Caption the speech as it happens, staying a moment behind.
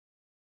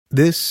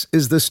This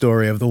is the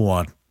story of the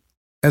one.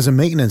 As a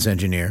maintenance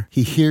engineer,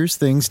 he hears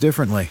things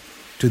differently.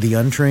 To the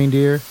untrained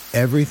ear,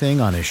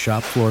 everything on his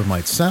shop floor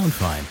might sound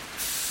fine,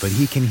 but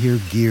he can hear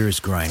gears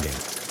grinding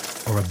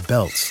or a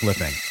belt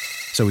slipping.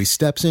 So he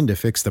steps in to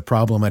fix the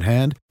problem at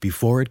hand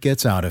before it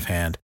gets out of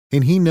hand.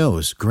 And he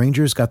knows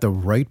Grainger's got the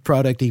right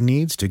product he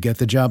needs to get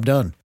the job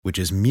done, which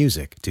is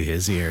music to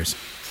his ears.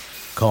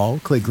 Call,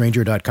 click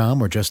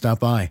Grainger.com, or just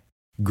stop by.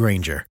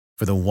 Grainger,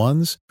 for the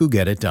ones who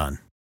get it done.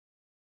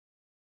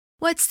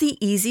 What's the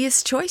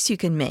easiest choice you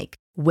can make?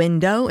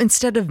 Window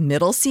instead of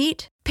middle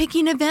seat?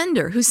 Picking a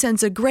vendor who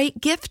sends a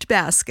great gift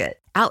basket?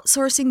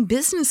 Outsourcing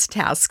business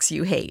tasks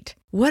you hate?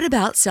 What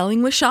about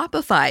selling with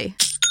Shopify?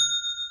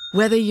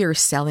 Whether you're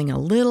selling a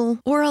little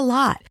or a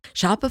lot,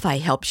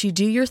 Shopify helps you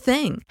do your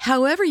thing,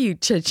 however you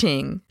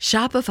cha-ching.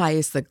 Shopify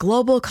is the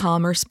global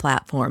commerce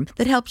platform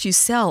that helps you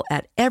sell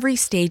at every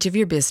stage of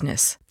your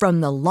business.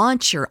 From the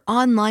launch your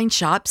online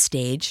shop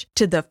stage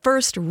to the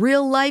first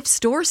real-life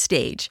store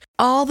stage,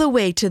 all the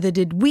way to the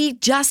did we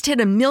just hit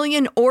a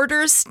million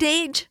orders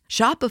stage.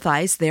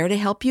 Shopify's there to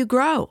help you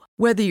grow.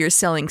 Whether you're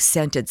selling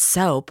scented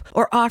soap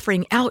or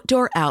offering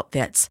outdoor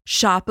outfits,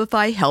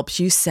 Shopify helps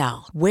you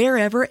sell.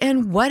 Wherever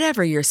and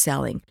whatever you're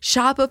selling,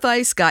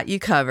 Shopify's got you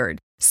covered.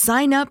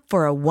 Sign up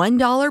for a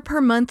 $1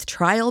 per month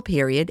trial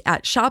period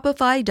at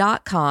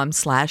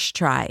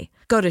shopify.com/try.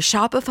 Go to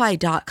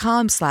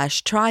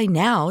shopify.com/try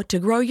now to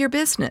grow your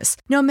business,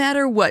 no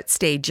matter what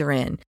stage you're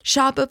in.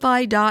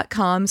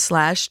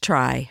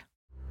 Shopify.com/try.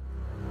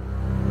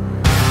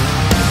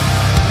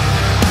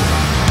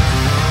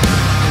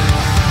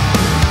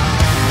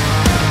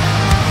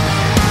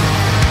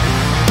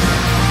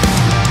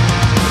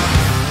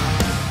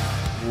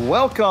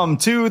 Welcome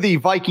to the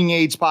Viking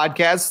Age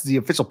podcast, the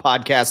official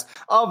podcast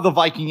of the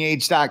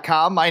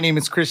VikingAge.com. My name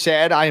is Chris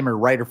Shadd. I am a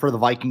writer for the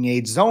Viking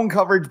Age Zone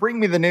Coverage, Bring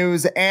Me the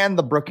News, and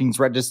the Brookings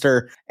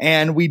Register.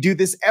 And we do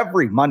this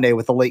every Monday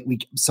with a late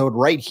week episode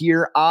right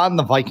here on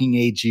the Viking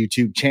Age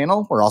YouTube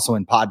channel. We're also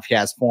in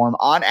podcast form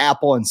on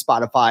Apple and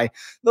Spotify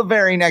the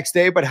very next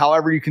day. But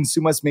however you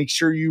consume us, make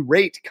sure you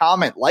rate,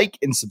 comment, like,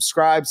 and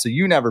subscribe so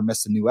you never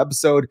miss a new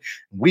episode.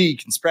 We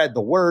can spread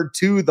the word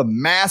to the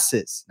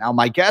masses. Now,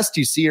 my guest,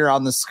 you see her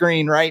on the screen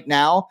right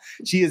now.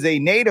 She is a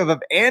native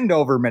of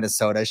Andover,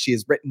 Minnesota. She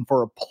has written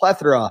for a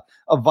plethora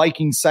of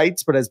Viking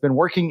sites, but has been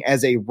working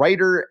as a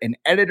writer and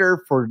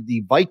editor for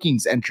the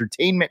Vikings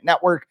Entertainment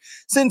Network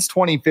since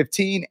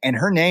 2015. And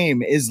her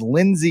name is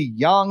Lindsey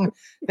Young.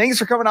 Thanks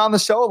for coming on the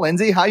show,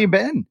 Lindsey. How you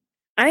been?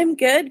 I'm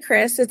good,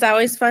 Chris. It's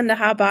always fun to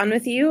hop on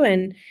with you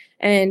and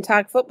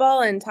talk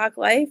football and talk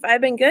life.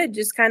 I've been good,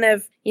 just kind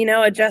of,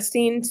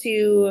 adjusting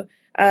to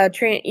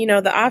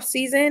the off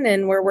season,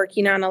 and we're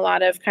working on a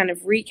lot of kind of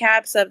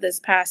recaps of this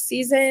past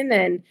season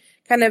and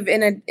kind of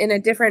in a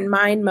different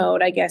mind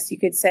mode, I guess you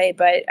could say,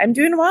 but I'm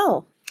doing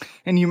well.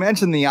 And you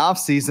mentioned the off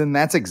season.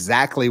 That's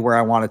exactly where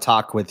I want to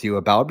talk with you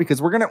about, because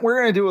we're going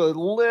to do a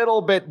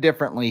little bit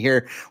differently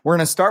here. We're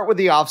going to start with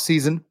the off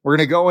season. We're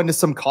going to go into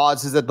some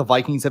causes that the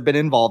Vikings have been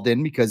involved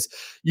in, because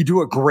you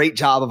do a great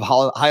job of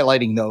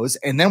highlighting those.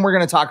 And then we're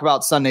going to talk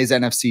about Sunday's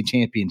NFC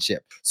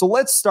Championship. So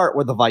let's start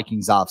with the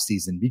Vikings off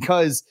season,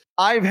 because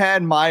I've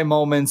had my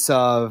moments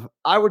of,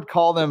 I would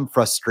call them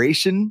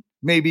frustration,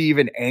 maybe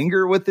even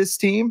anger with this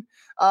team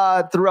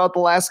throughout the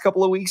last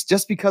couple of weeks,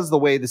 just because of the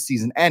way the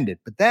season ended.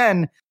 But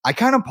then I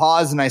kind of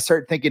pause and I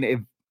start thinking, if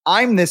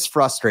I'm this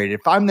frustrated,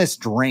 if I'm this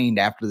drained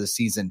after the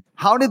season,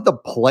 how did the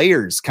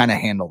players kind of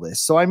handle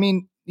this? So, I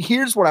mean,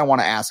 here's what I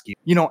want to ask you.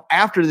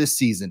 After this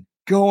season,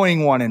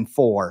 going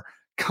 1-4,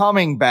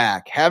 coming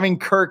back, having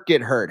Kirk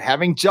get hurt,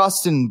 having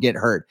Justin get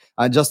hurt,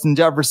 Justin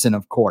Jefferson,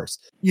 of course,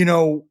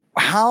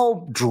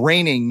 how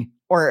draining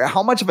or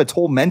how much of a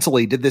toll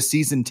mentally did this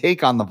season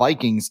take on the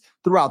Vikings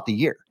throughout the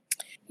year?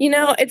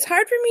 It's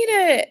hard for me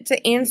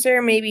to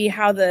answer maybe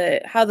how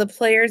the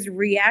players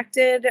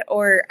reacted,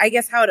 or I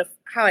guess how it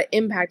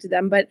impacted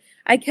them. But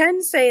I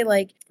can say,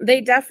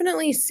 they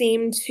definitely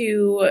seem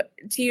to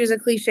use a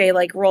cliche,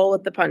 roll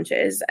with the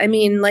punches. I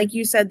mean, like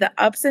you said, the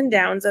ups and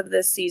downs of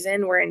this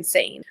season were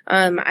insane.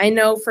 I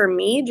know for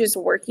me, just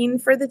working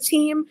for the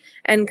team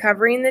and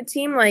covering the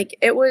team,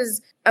 it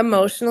was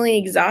emotionally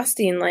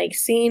exhausting,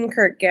 seeing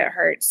Kirk get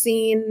hurt,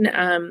 seeing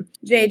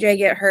JJ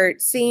get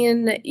hurt,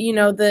 seeing,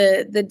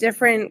 the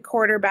different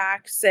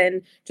quarterbacks,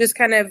 and just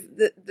kind of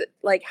the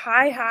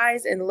high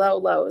highs and low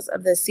lows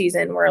of this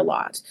season were a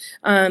lot.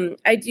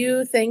 I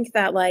do think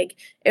that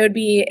it would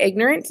be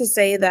ignorant to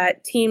say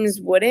that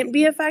teams wouldn't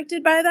be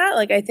affected by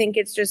that. I think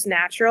it's just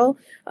natural.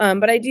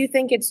 But I do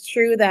think it's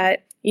true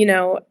that,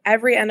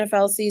 every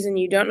NFL season,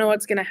 you don't know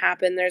what's going to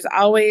happen. There's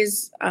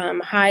always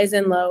highs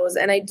and lows.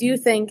 And I do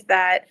think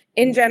that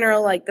in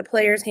general, the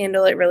players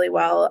handle it really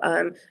well.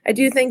 I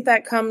do think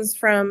that comes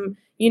from,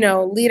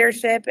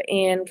 leadership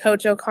and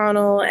Coach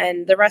O'Connell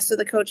and the rest of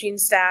the coaching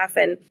staff.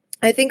 And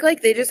I think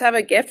like they just have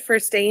a gift for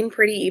staying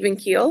pretty even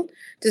keeled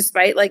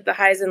despite like the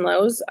highs and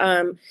lows.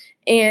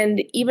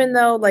 And even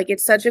though like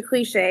it's such a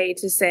cliche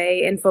to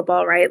say in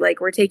football, right?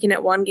 Like we're taking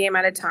it one game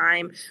at a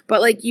time,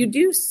 but like you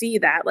do see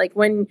that like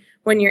when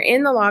you're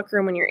in the locker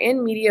room, when you're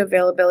in media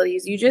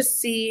availabilities, you just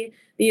see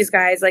these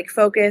guys like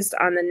focused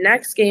on the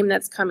next game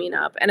that's coming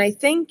up. And I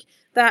think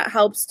that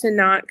helps to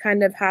not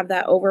kind of have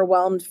that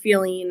overwhelmed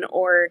feeling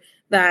or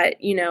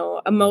that, you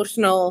know,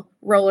 emotional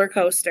roller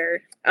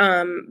coaster.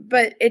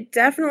 But it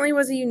definitely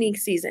was a unique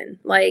season.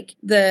 Like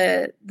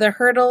the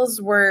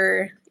hurdles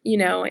were, you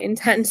know,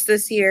 intense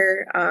this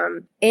year.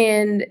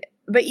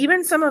 But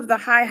even some of the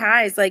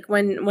highs, like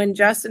when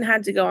Justin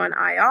had to go on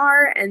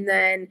IR, and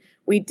then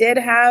we did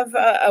have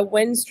a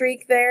win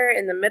streak there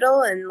in the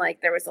middle, and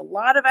like there was a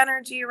lot of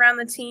energy around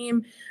the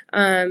team.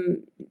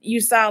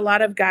 You saw a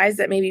lot of guys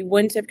that maybe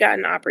wouldn't have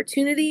gotten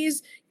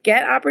opportunities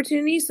get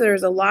opportunities. So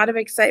there's a lot of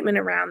excitement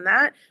around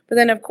that. But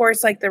then, of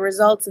course, like the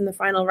results and the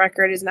final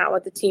record is not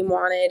what the team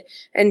wanted.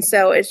 And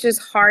so it's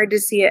just hard to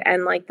see it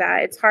end like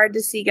that. It's hard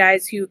to see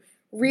guys who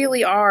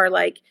really are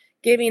like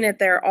giving it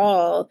their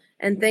all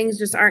and things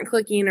just aren't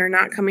clicking or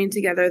not coming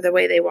together the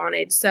way they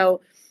wanted.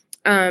 So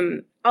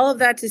all of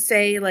that to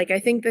say, like, I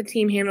think the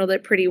team handled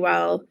it pretty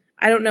well.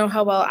 I don't know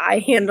how well I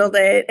handled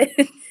it.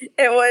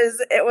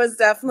 It was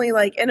definitely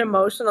like an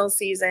emotional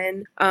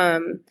season.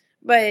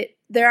 But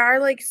there are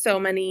like so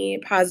many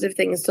positive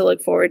things to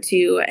look forward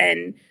to.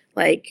 And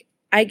like,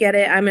 I get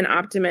it. I'm an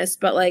optimist,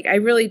 but like, I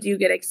really do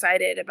get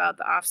excited about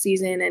the off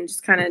season and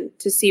just kind of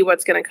to see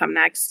what's going to come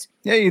next.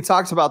 Yeah, you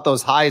talked about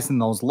those highs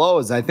and those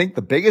lows. I think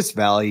the biggest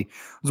valley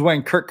was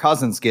when Kirk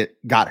Cousins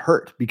got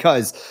hurt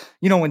because,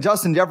 you know, when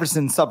Justin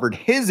Jefferson suffered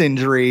his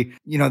injury,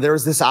 you know, there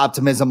was this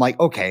optimism like,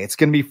 okay, it's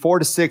going to be 4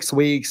 to 6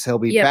 weeks. He'll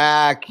be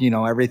back. You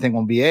know, everything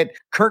will be it.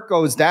 Kirk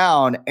goes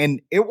down,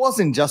 and it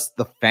wasn't just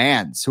the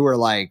fans who were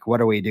like, what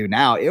do we do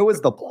now? It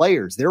was the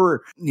players. There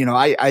were, you know,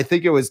 I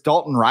think it was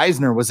Dalton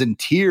Reisner was in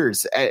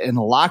tears in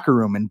the locker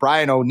room, and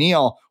Brian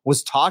O'Neill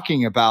was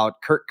talking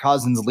about Kirk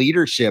Cousins'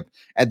 leadership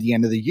at the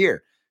end of the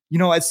year. You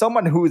know, as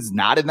someone who is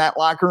not in that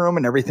locker room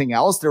and everything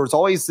else, there was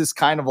always this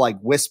kind of like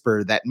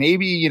whisper that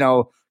maybe, you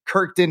know,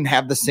 Kirk didn't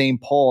have the same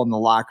pull in the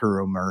locker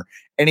room or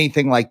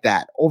anything like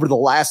that. Over the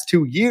last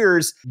 2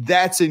 years,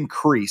 that's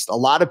increased. A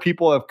lot of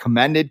people have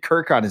commended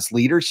Kirk on his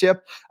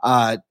leadership.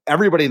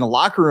 Everybody in the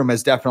locker room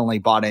has definitely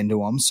bought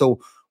into him. So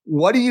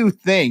what do you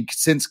think,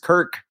 since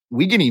Kirk,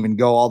 we can even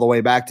go all the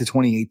way back to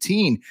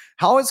 2018.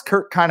 How has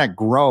Kirk kind of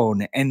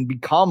grown and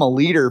become a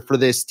leader for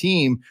this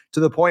team to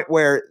the point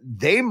where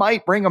they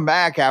might bring him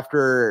back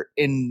after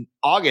in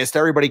August?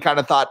 Everybody kind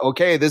of thought,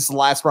 okay, this is the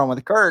last run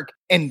with Kirk,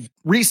 and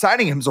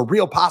re-signing him is a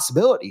real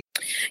possibility.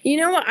 You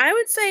know what I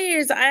would say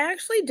is I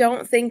actually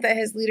don't think that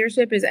his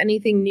leadership is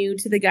anything new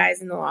to the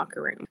guys in the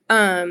locker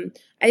room.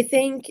 I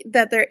think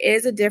that there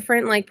is a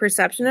different like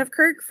perception of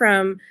Kirk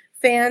from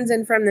fans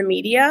and from the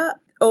media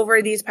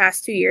over these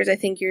past 2 years. I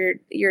think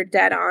you're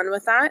dead on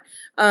with that.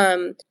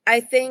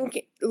 I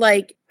think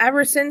like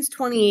ever since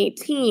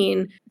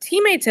 2018,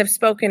 teammates have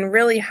spoken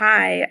really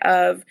high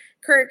of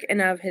Kirk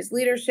and of his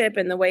leadership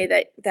and the way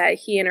that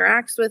he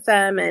interacts with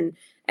them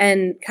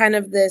and kind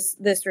of this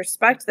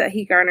respect that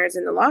he garners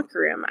in the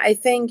locker room. I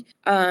think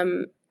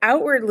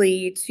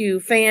outwardly to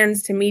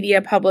fans, to media,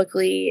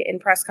 publicly in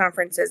press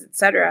conferences,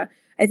 etc.,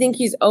 I think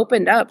he's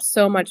opened up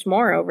so much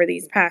more over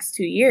these past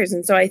 2 years.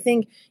 And so I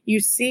think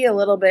you see a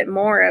little bit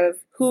more of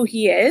who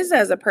he is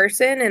as a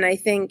person. And I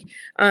think,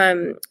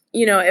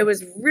 you know, it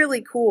was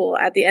really cool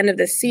at the end of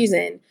the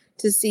season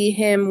to see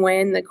him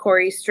win the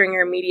Corey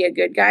Stringer Media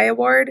Good Guy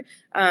Award.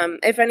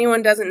 If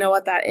anyone doesn't know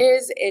what that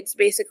is, it's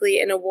basically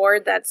an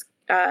award that's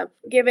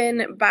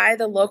given by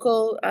the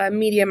local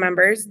media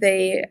members.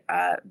 They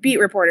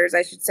beat reporters,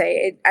 I should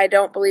say. I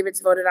don't believe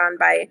it's voted on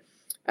by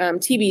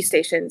TV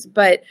stations,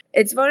 but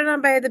it's voted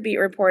on by the beat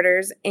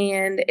reporters,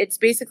 and it's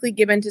basically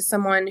given to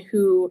someone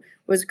who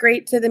was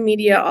great to the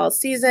media all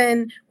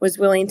season, was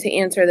willing to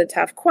answer the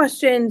tough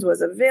questions,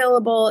 was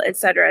available, et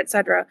cetera, et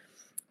cetera.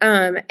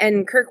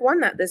 And Kirk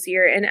won that this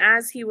year. And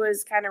as he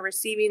was kind of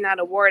receiving that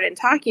award and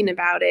talking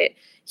about it,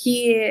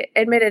 he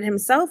admitted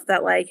himself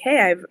that like,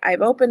 hey,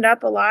 I've opened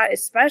up a lot,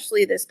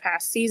 especially this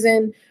past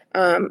season,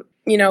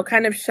 you know,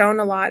 kind of shown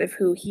a lot of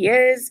who he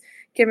is,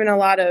 given a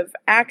lot of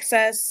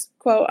access,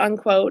 quote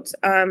unquote.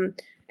 And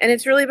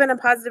it's really been a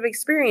positive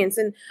experience.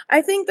 And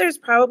I think there's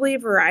probably a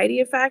variety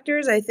of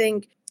factors. I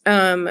think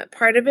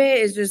part of it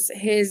is just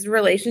his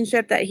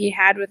relationship that he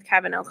had with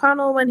Kevin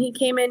O'Connell when he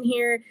came in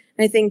here.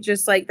 And I think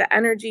just like the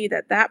energy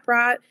that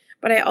brought.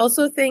 But I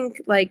also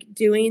think like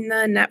doing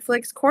the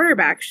Netflix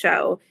quarterback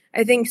show,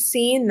 I think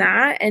seeing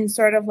that and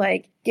sort of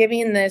like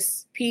giving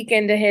this peek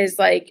into his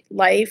like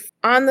life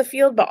on the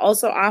field, but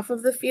also off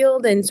of the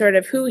field and sort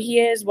of who he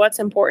is, what's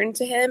important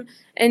to him,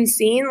 and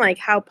seeing like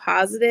how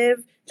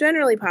positive,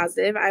 generally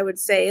positive, I would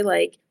say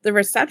like the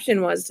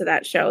reception was to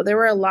that show. There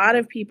were a lot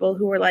of people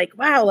who were like,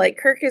 wow, like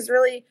Kirk is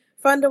really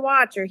fun to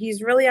watch, or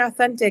he's really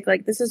authentic.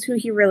 Like, this is who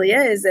he really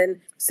is. And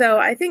so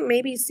I think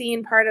maybe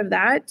seeing part of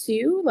that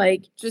too,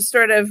 like, just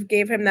sort of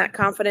gave him that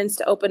confidence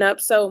to open up.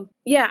 So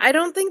yeah, I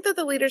don't think that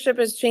the leadership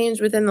has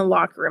changed within the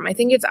locker room. I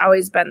think it's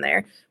always been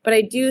there, but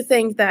I do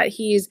think that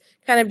he's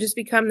kind of just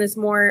become this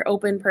more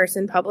open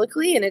person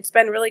publicly, and it's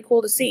been really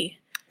cool to see.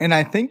 And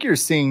I think you're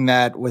seeing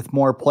that with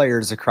more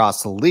players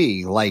across the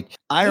league. Like,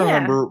 I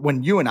remember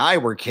when you and I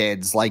were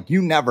kids, like,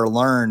 you never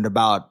learned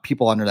about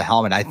people under the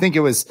helmet. I think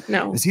it was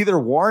either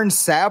Warren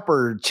Sapp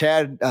or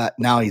Chad.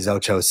 Now he's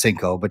Ocho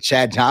Cinco, but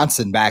Chad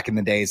Johnson back in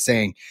the day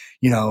saying,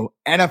 you know,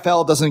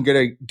 NFL doesn't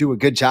do a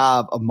good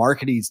job of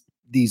marketing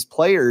these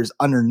players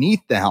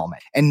underneath the helmet.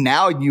 And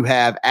now you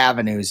have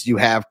avenues, you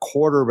have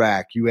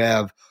quarterback, you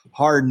have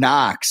Hard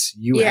Knocks,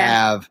 you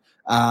have,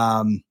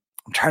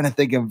 I'm trying to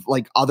think of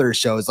like other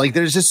shows. Like,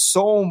 there's just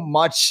so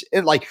much.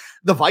 Like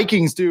the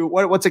Vikings do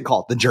what's it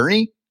called? The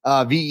Journey,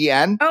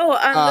 VEN.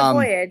 The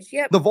Voyage.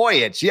 Yep. The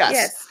Voyage.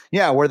 Yes.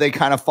 Yeah. Where they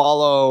kind of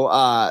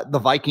follow the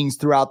Vikings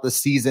throughout the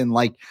season.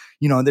 Like,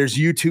 you know, there's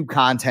YouTube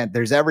content.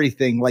 There's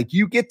everything. Like,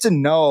 you get to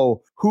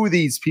know who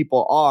these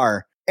people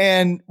are.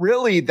 And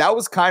really, that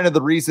was kind of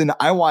the reason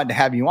I wanted to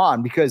have you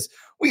on, because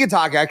we could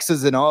talk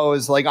X's and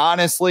O's. Like,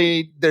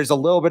 honestly, there's a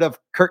little bit of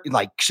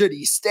like, should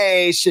he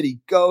stay? Should he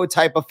go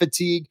type of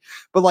fatigue?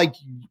 But like,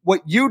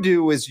 what you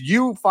do is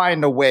you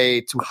find a way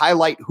to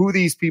highlight who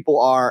these people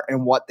are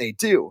and what they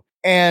do.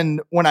 And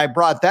when I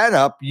brought that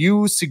up,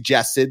 you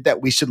suggested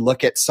that we should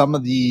look at some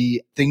of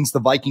the things the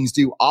Vikings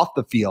do off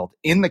the field,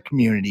 in the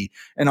community,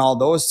 and all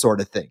those sort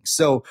of things.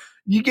 So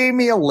you gave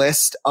me a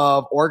list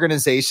of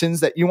organizations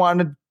that you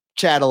wanted to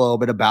chat a little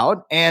bit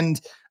about.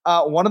 And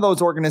one of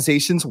those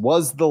organizations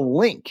was The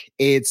Link.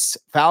 It's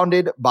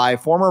founded by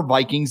former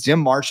Vikings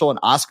Jim Marshall and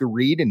Oscar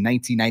Reed in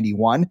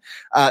 1991.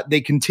 They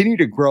continue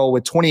to grow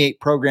with 28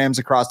 programs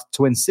across the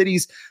Twin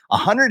Cities,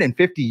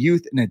 150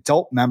 youth and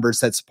adult members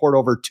that support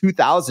over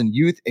 2,000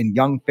 youth and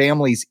young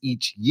families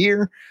each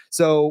year.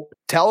 So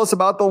tell us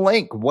about The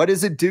Link. What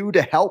does it do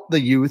to help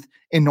the youth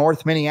in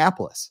North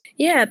Minneapolis?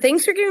 Yeah,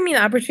 thanks for giving me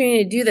the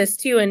opportunity to do this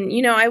too. And,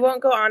 you know, I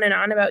won't go on and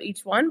on about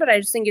each one, but I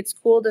just think it's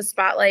cool to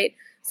spotlight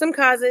some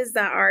causes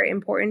that are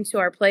important to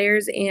our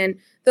players. And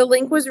The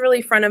Link was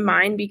really front of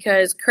mind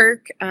because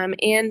Kirk and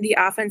the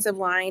offensive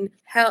line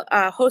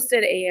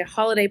hosted a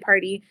holiday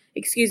party,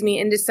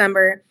 in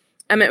December.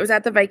 It was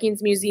at the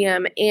Vikings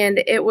Museum,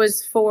 and it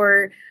was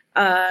for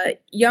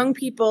young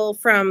people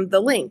from The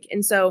Link.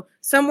 And so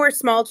some were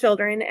small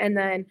children, and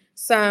then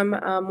some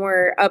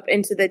were up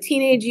into the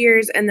teenage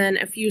years, and then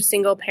a few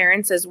single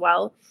parents as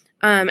well.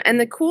 And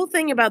the cool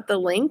thing about The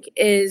Link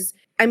is,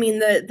 I mean,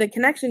 the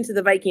connection to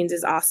the Vikings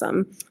is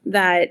awesome,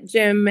 that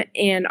Jim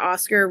and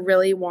Oscar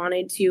really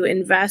wanted to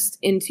invest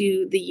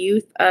into the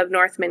youth of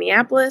North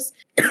Minneapolis,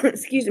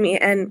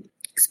 and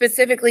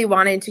specifically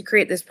wanted to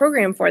create this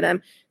program for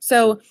them.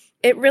 So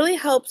it really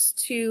helps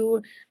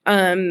to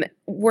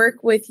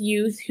work with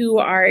youth who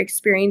are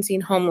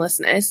experiencing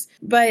homelessness,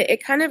 but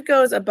it kind of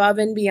goes above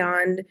and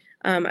beyond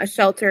a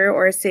shelter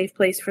or a safe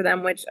place for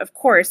them, which of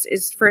course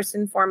is first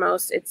and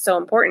foremost, it's so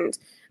important.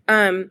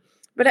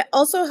 But it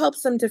also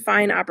helps them to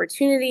find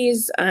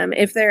opportunities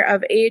if they're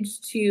of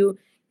age to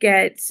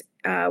get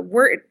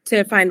work,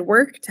 to find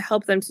work, to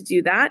help them to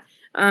do that.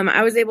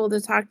 I was able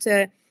to talk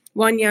to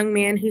one young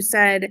man who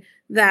said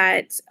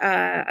that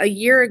a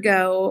year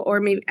ago, or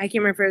maybe I can't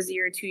remember if it was a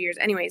year or 2 years.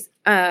 Anyways,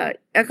 a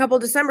couple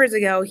Decembers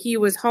ago, he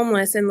was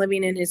homeless and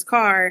living in his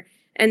car.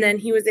 And then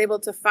he was able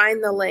to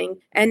find The Link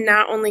and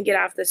not only get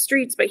off the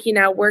streets, but he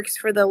now works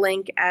for The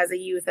Link as a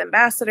youth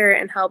ambassador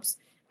and helps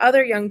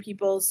other young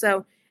people.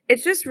 So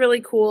it's just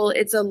really cool.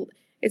 It's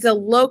a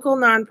local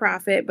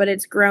nonprofit, but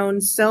it's grown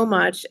so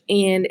much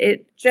and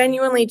it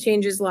genuinely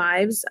changes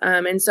lives.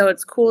 And so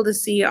it's cool to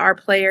see our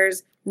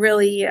players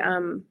really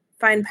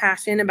find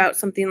passion about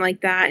something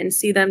like that and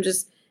see them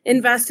just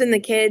invest in the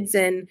kids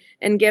and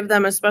give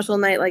them a special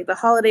night like the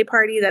holiday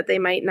party that they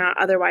might not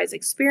otherwise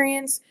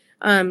experience.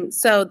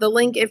 So The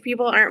Link, if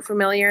people aren't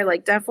familiar,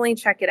 like, definitely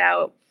check it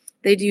out.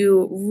 They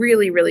do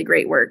really, really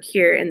great work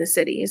here in the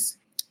cities.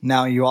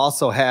 Now, you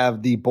also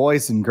have the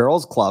boys and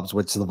girls clubs,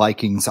 which the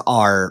Vikings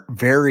are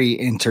very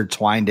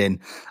intertwined in.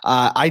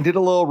 I did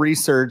a little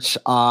research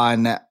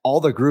on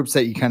all the groups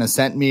that you kind of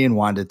sent me and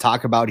wanted to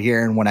talk about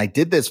here. And when I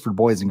did this for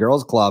Boys and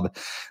Girls Club,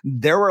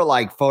 there were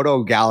like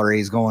photo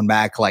galleries going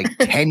back like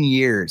 10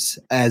 years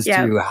as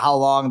to how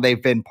long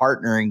they've been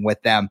partnering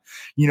with them.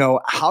 You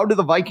know, how do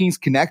the Vikings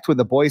connect with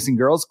the Boys and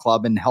Girls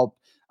Club and help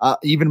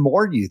even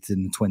more youth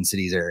in the Twin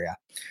Cities area?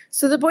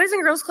 So the Boys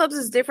and Girls Clubs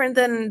is different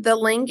than The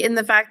Link in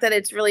the fact that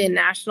it's really a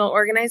national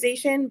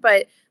organization,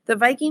 but the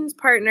Vikings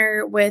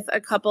partner with a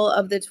couple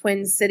of the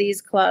Twin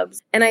Cities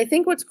clubs. And I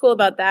think what's cool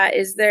about that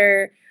is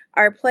they're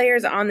are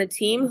players on the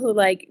team who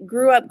like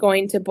grew up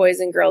going to boys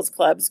and girls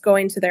clubs,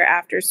 going to their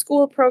after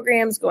school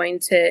programs, going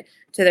to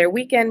their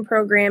weekend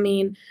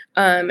programming.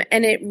 And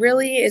it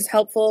really is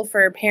helpful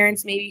for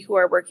parents maybe who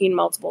are working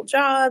multiple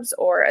jobs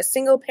or a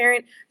single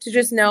parent to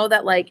just know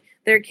that like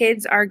their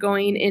kids are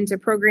going into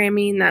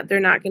programming, that they're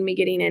not going to be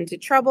getting into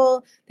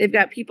trouble. They've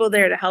got people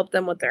there to help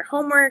them with their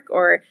homework,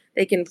 or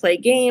they can play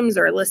games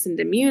or listen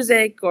to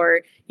music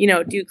or,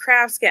 do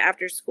crafts, get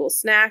after school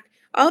snack,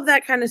 all of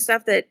that kind of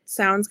stuff that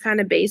sounds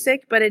kind of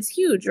basic, but it's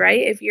huge,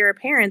 right? If you're a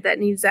parent that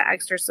needs that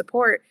extra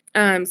support.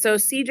 So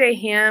CJ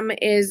Ham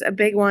is a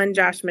big one.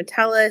 Josh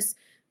Metellus,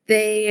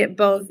 they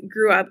both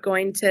grew up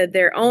going to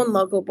their own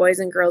local boys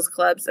and girls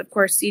clubs. Of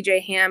course,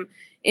 CJ Ham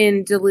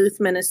in Duluth,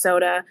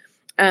 Minnesota.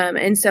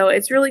 And so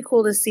it's really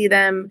cool to see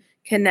them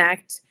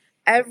connect.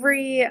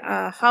 Every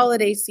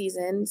holiday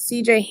season,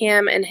 CJ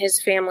Ham and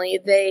his family,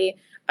 they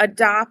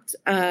adopt,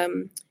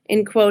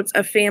 in quotes,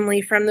 a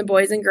family from the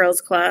Boys and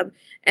Girls Club.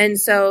 And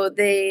so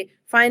they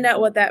find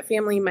out what that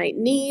family might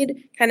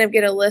need, kind of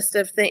get a list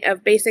of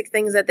basic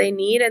things that they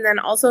need, and then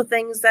also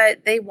things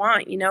that they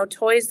want,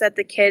 toys that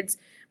the kids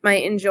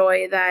might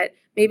enjoy that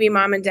maybe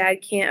mom and dad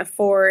can't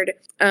afford,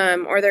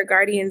 or their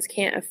guardians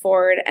can't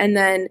afford. And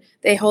then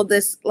they hold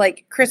this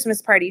like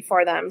Christmas party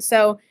for them.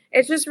 So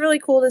it's just really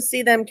cool to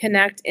see them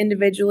connect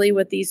individually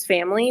with these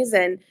families.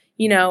 And,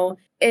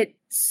 it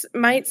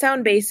might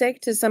sound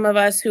basic to some of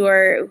us who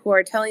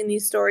are telling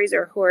these stories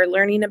or who are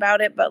learning about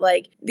it, but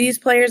like these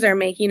players are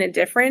making a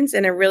difference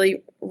in a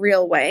really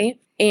real way.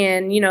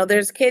 And,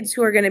 there's kids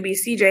who are going to be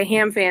CJ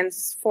Ham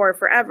fans for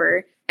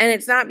forever. And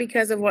it's not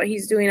because of what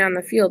he's doing on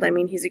the field. I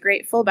mean, he's a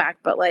great fullback,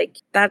 but like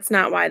that's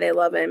not why they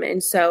love him.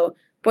 And so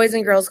Boys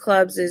and Girls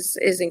Clubs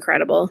is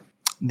incredible.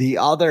 The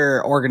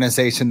other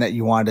organization that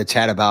you wanted to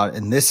chat about,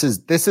 and this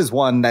is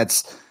one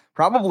that's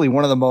probably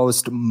one of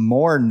the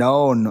more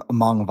known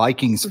among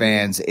Vikings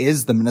fans,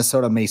 is the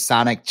Minnesota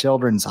Masonic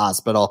Children's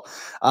Hospital.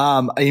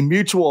 A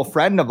mutual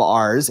friend of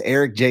ours,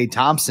 Eric J.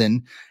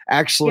 Thompson,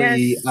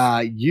 actually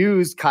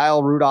used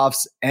Kyle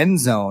Rudolph's end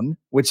zone,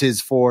 which is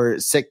for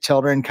sick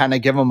children, kind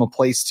of give them a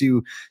place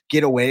to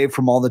get away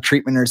from all the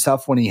treatment or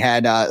stuff when he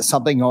had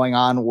something going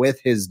on with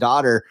his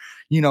daughter.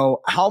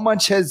 How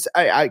much has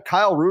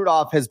Kyle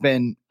Rudolph has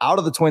been out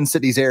of the Twin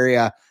Cities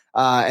area,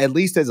 at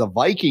least as a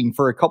Viking,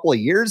 for a couple of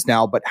years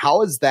now, but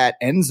how has that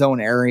end zone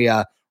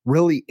area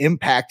really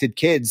impacted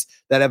kids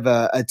that have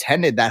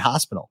attended that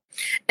hospital?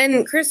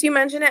 And Chris, you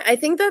mentioned it. I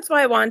think that's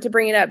why I wanted to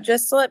bring it up,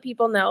 just to let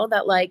people know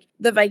that like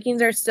the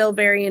Vikings are still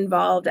very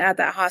involved at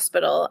that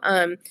hospital.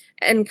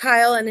 And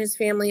Kyle and his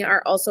family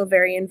are also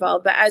very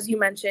involved. But as you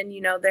mentioned,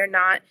 they're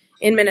not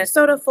in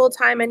Minnesota full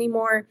time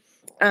anymore.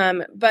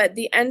 But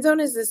the end zone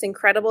is this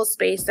incredible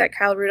space that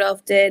Kyle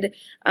Rudolph did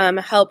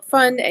help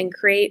fund and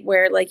create,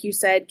 where, like you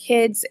said,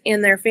 kids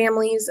and their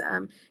families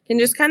can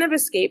just kind of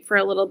escape for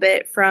a little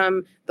bit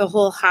from the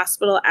whole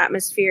hospital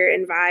atmosphere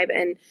and vibe.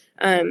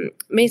 And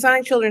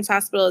Masonic Children's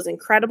Hospital is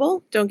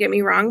incredible. Don't get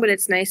me wrong, but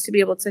it's nice to be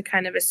able to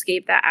kind of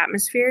escape that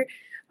atmosphere.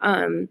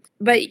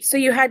 But so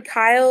you had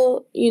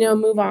Kyle,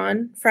 move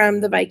on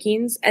from the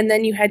Vikings, and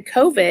then you had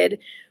COVID,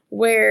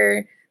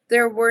 where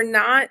there were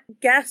not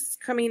guests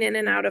coming in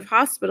and out of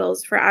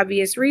hospitals for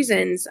obvious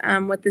reasons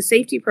with the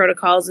safety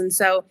protocols. And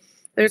so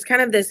there's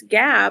kind of this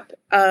gap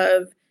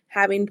of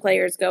having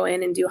players go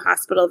in and do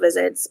hospital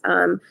visits.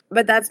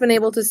 But that's been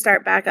able to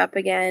start back up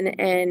again.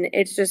 And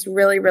it's just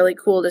really, really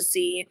cool to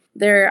see.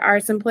 There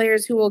are some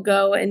players who will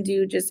go and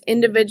do just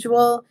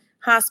individual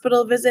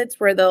hospital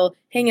visits where they'll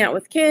hang out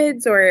with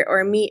kids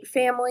or meet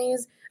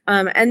families.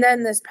 And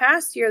then this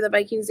past year, the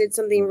Vikings did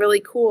something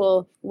really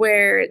cool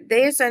where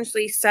they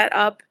essentially set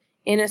up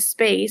in a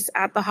space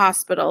at the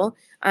hospital,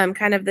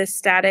 kind of this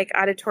static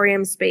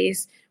auditorium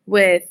space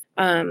with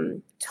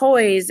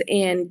toys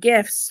and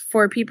gifts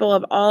for people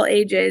of all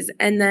ages.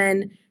 And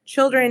then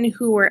children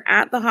who were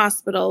at the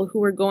hospital, who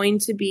were going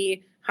to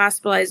be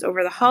hospitalized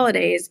over the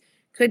holidays,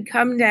 could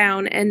come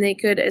down and they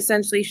could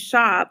essentially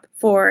shop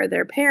for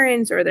their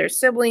parents or their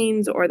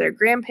siblings or their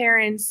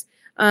grandparents,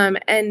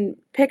 and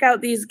pick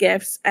out these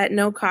gifts at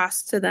no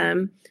cost to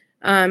them.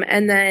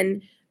 And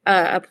then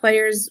a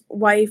player's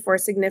wife or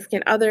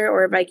significant other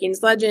or a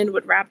Vikings legend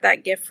would wrap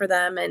that gift for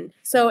them. And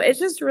so it's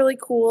just really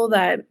cool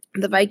that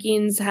the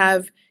Vikings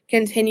have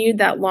continued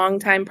that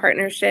long-time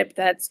partnership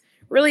that's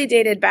really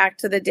dated back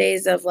to the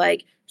days of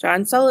like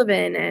John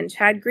Sullivan and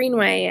Chad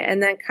Greenway,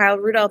 and that Kyle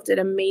Rudolph did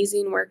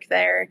amazing work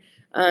there,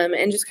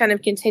 and just kind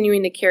of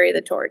continuing to carry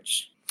the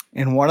torch.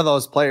 And one of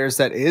those players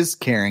that is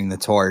carrying the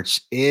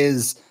torch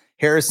is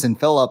Harrison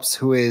Phillips,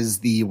 who is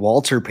the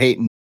Walter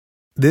Payton.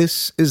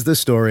 This is the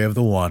story of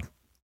the one.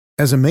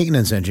 As a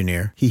maintenance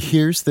engineer, he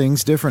hears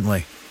things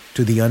differently.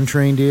 To the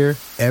untrained ear,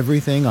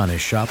 everything on his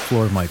shop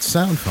floor might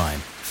sound fine,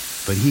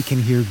 but he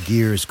can hear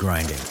gears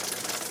grinding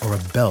or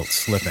a belt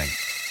slipping.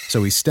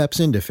 So he steps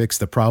in to fix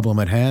the problem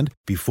at hand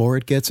before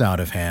it gets out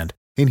of hand.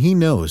 And he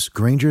knows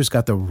Grainger's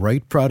got the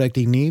right product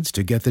he needs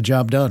to get the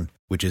job done,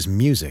 which is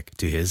music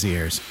to his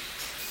ears.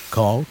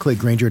 Call, click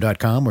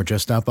Grainger.com, or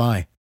just stop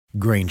by.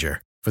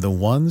 Grainger, for the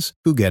ones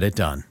who get it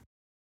done.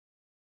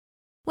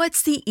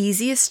 What's the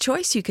easiest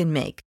choice you can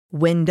make?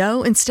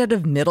 Window instead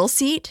of middle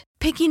seat?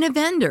 Picking a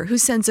vendor who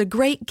sends a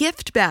great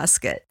gift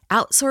basket?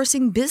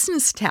 Outsourcing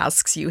business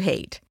tasks you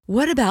hate?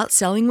 What about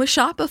selling with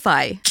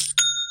Shopify?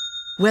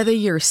 Whether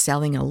you're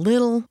selling a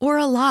little or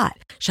a lot,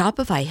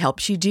 Shopify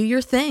helps you do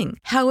your thing,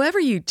 however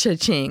you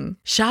cha-ching.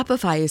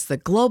 Shopify is the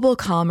global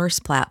commerce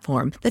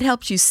platform that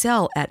helps you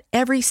sell at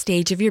every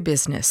stage of your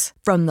business.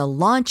 From the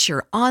launch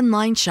your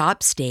online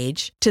shop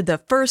stage to the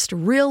first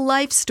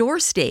real-life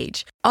store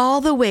stage,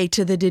 all the way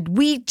to the did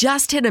we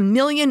just hit a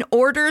million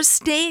orders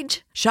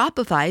stage.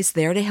 Shopify's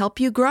there to help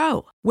you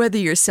grow. Whether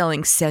you're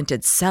selling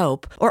scented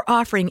soap or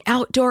offering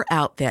outdoor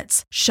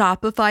outfits,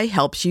 Shopify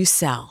helps you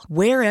sell.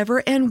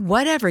 Wherever and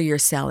whatever you're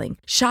selling,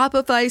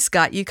 Shopify's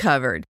got you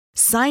covered.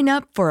 Sign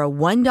up for a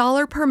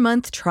 $1 per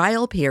month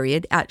trial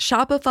period at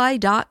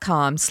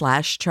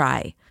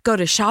shopify.com/try. Go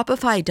to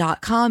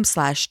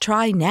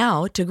shopify.com/try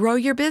now to grow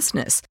your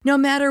business, no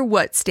matter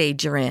what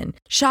stage you're in.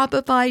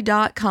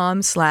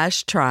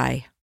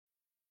 Shopify.com/try.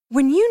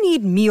 When you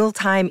need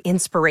mealtime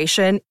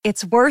inspiration,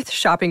 it's worth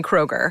shopping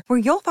Kroger, where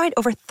you'll find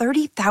over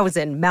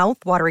 30,000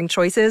 mouth-watering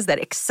choices that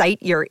excite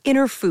your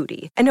inner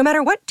foodie. And no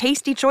matter what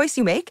tasty choice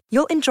you make,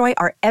 you'll enjoy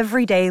our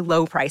everyday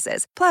low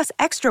prices, plus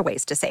extra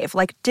ways to save,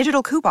 like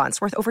digital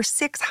coupons worth over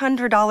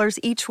 $600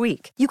 each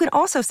week. You can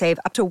also save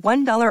up to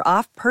 $1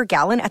 off per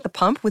gallon at the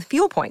pump with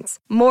fuel points.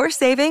 More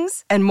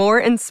savings and more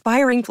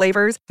inspiring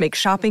flavors make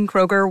shopping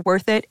Kroger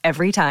worth it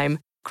every time.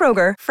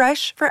 Kroger,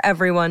 fresh for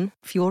everyone.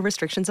 Fuel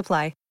restrictions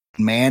apply.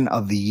 Man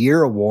of the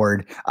Year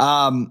award.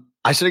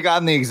 I should have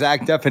gotten the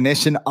exact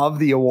definition of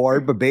the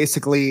award, but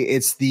basically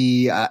it's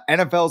the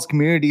NFL's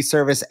community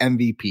service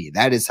MVP.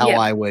 That is how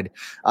I would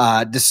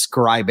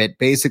describe it.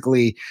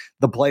 Basically,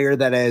 the player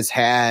that has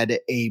had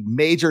a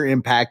major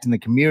impact in the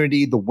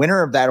community. The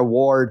winner of that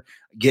award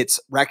gets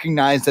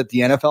recognized at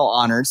the NFL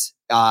honors.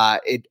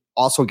 It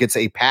also gets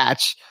a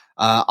patch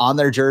on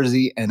their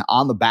jersey and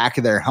on the back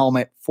of their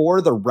helmet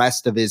for the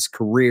rest of his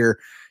career.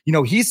 You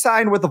know, he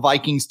signed with the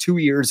Vikings 2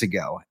 years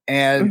ago,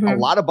 and a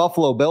lot of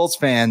Buffalo Bills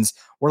fans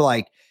were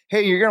like,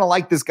 hey, you're going to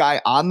like this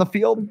guy on the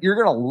field.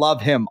 You're going to love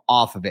him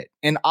off of it.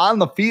 And on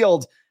the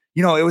field,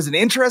 you know, it was an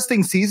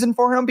interesting season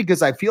for him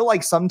because I feel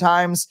like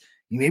sometimes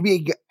he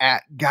maybe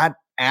got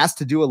asked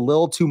to do a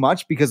little too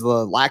much because of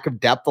the lack of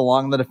depth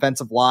along the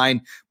defensive line.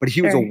 But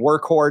he was a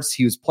workhorse.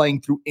 He was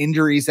playing through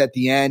injuries at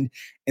the end.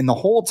 And the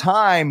whole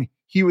time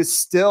he was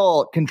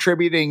still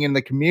contributing in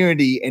the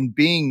community and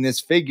being this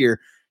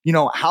figure. You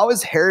know, how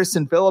has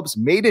Harrison Phillips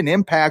made an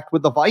impact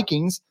with the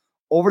Vikings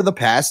over the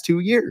past 2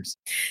 years?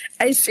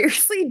 I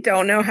seriously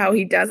don't know how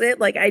he does it.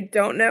 Like, I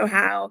don't know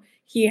how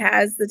he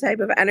has the type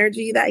of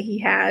energy that he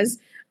has.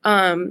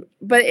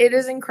 But it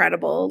is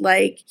incredible.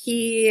 Like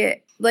you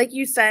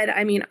said,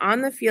 I mean,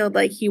 on the field,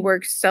 like, he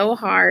works so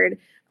hard.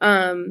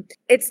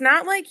 It's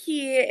not like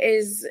he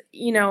is,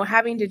 you know,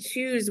 having to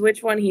choose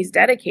which one he's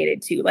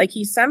dedicated to. Like,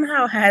 he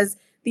somehow has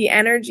the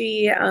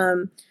energy,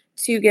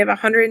 to give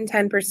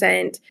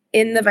 110%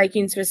 in the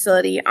Vikings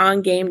facility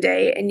on game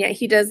day. And yet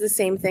he does the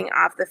same thing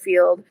off the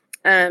field.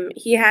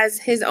 He has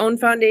his own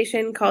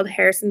foundation called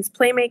Harrison's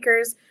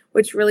Playmakers,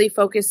 which really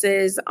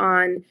focuses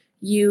on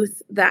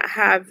youth that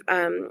have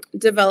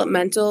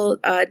developmental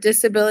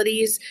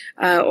disabilities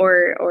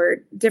or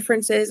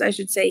differences. I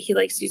should say. He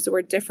likes to use the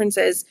word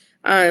differences.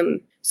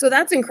 So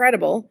that's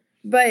incredible.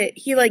 But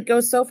he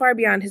goes so far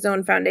beyond his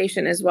own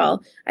foundation as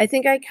well. I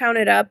think I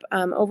counted up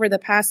over the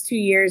past 2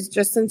 years,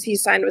 just since he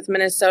signed with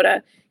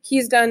Minnesota,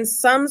 he's done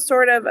some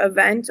sort of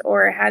event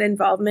or had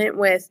involvement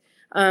with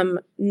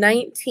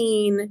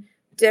 19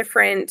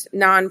 different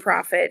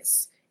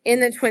nonprofits in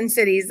the Twin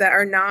Cities that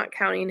are not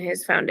counting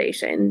his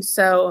foundation.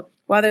 So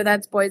whether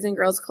that's boys and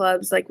girls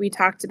clubs, like we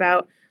talked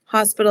about,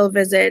 hospital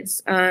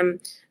visits,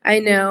 I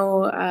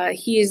know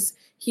he's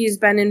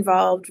been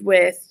involved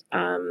with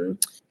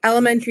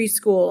elementary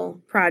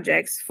school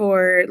projects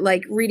for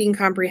reading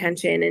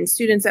comprehension and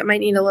students that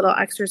might need a little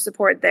extra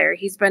support there.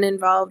 He's been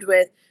involved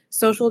with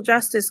social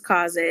justice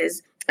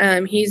causes.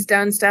 He's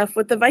done stuff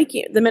with the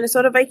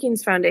Minnesota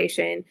Vikings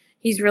Foundation.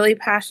 He's really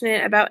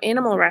passionate about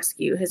animal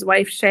rescue. His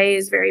wife, Shay,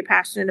 is very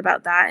passionate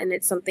about that, and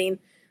it's something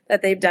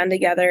that they've done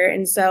together.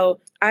 And so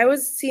I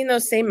was seeing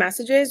those same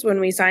messages when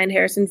we signed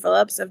Harrison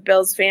Phillips of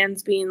Bills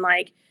fans being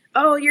like,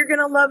 oh, you're going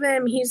to love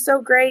him. He's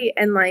so great.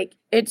 And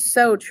it's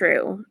so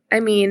true. I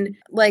mean,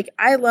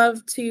 I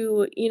love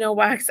to,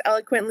 wax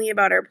eloquently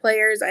about our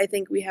players. I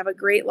think we have a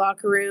great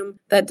locker room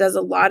that does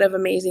a lot of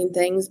amazing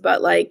things.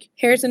 But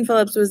Harrison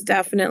Phillips was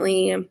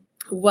definitely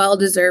well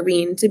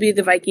deserving to be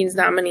the Vikings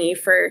nominee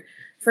for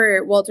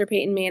Walter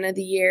Payton Man of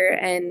the Year.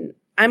 And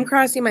I'm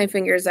crossing my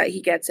fingers that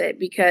he gets it,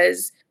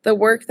 because the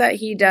work that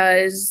he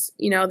does,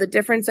 the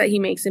difference that he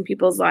makes in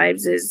people's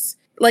lives is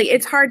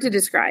it's hard to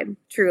describe,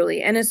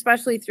 truly. And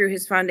especially through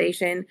his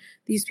foundation,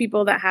 these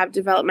people that have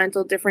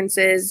developmental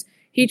differences,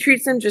 he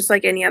treats them just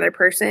like any other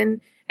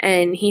person.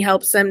 And he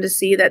helps them to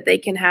see that they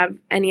can have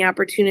any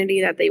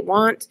opportunity that they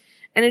want.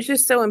 And it's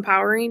just so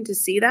empowering to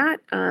see that,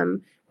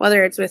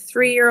 whether it's with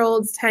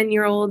 3-year-olds,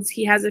 10-year-olds.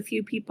 He has a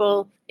few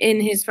people in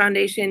his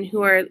foundation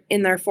who are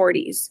in their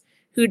 40s,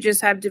 who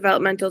just have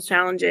developmental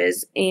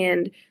challenges,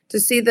 and to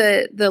see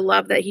the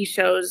love that he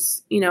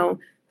shows,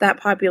 that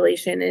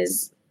population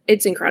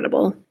it's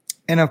incredible.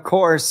 And of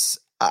course,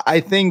 I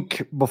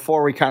think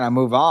before we kind of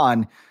move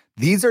on,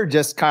 these are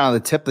just kind of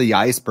the tip of the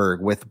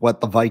iceberg with what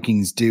the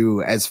Vikings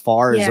do as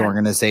far as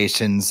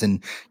organizations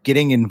and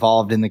getting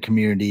involved in the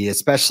community.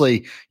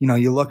 Especially,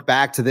 you look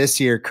back to this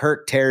year,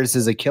 Kirk tears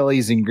his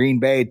Achilles in Green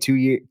Bay.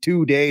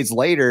 2 days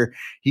later,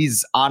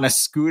 he's on a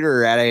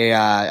scooter at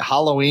a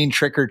Halloween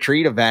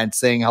trick-or-treat event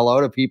saying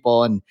hello to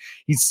people, and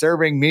he's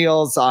serving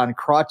meals on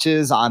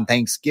crutches on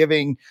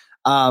Thanksgiving.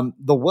 The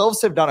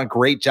Wolves have done a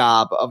great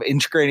job of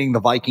integrating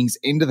the Vikings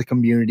into the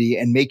community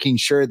and making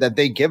sure that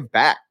they give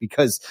back,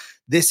 because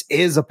this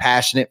is a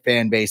passionate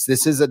fan base.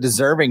 This is a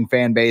deserving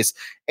fan base,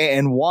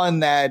 and one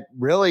that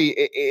really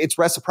it's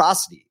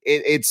reciprocity.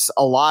 It's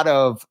a lot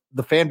of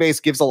the fan base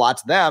gives a lot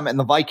to them, and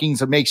the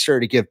Vikings make sure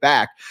to give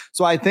back.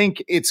 So I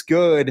think it's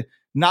good.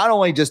 Not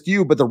only just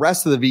you, but the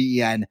rest of the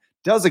VEN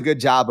does a good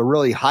job of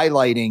really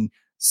highlighting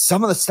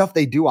some of the stuff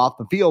they do off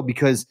the field,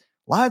 because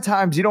a lot of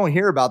times you don't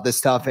hear about this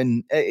stuff,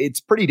 and it's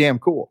pretty damn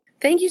cool.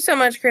 Thank you so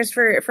much, Chris,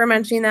 for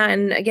mentioning that.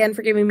 And again,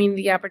 for giving me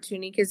the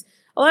opportunity, because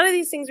a lot of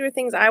these things were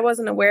things I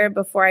wasn't aware of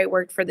before I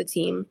worked for the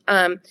team.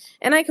 And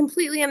I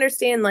completely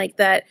understand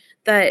that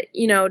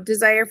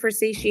desire for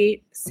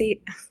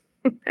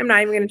I'm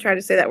not even going to try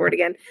to say that word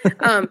again.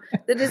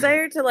 The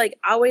desire to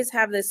always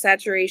have this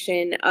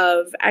saturation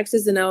of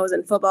X's and O's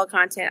and football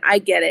content. I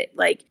get it.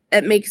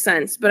 It makes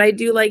sense. But I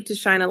do like to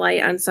shine a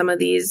light on some of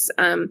these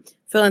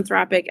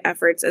philanthropic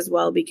efforts as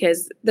well,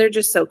 because they're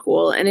just so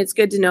cool. And it's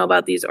good to know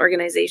about these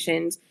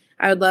organizations.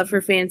 I would love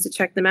for fans to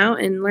check them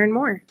out and learn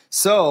more.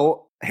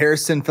 So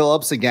Harrison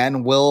Phillips,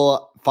 again,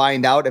 will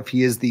find out if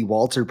he is the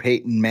Walter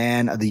Payton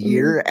Man of the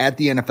Year at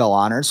the NFL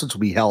Honors, which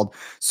will be held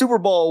Super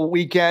Bowl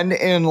weekend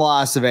in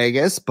Las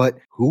Vegas. But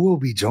who will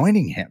be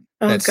joining him?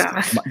 Oh,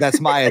 gosh. That's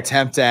my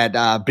attempt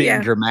at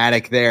being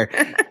dramatic there.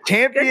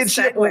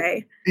 Championship.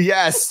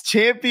 Yes.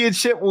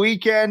 Championship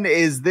weekend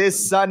is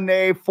this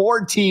Sunday.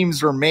 4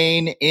 teams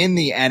remain in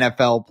the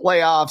NFL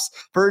playoffs.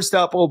 First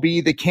up will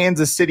be the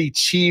Kansas City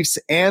Chiefs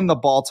and the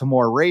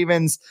Baltimore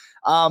Ravens.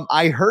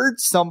 I heard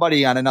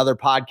somebody on another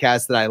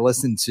podcast that I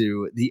listened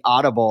to, the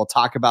Audible,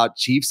 talk about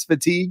Chiefs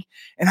fatigue,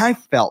 and I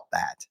felt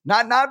that.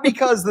 Not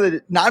because of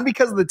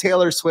the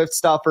Taylor Swift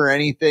stuff or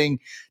anything.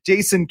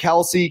 Jason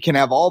Kelsey can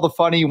have all the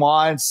fun he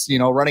wants,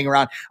 running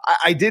around.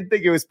 I did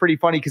think it was pretty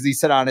funny because he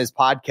said on his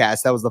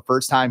podcast that was the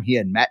first time he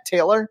had met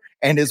Taylor,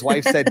 and his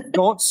wife said,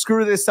 "Don't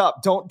screw this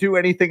up. Don't do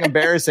anything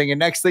embarrassing." And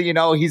next thing you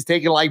know, he's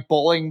taking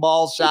bowling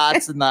ball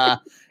shots in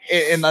the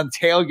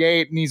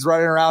tailgate, and he's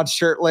running around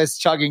shirtless,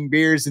 chugging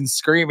beers and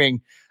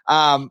screaming.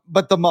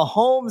 But the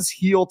Mahomes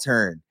heel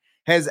turn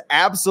has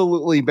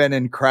absolutely been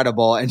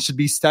incredible and should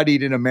be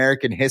studied in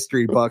American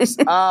history books.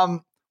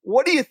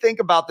 What do you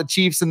think about the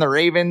Chiefs and the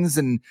Ravens,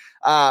 and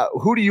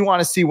who do you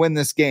want to see win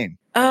this game?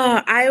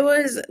 I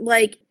was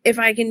if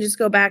I can just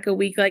go back a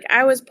week,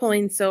 I was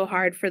pulling so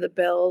hard for the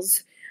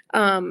Bills.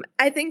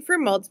 I think for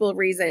multiple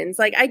reasons.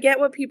 I get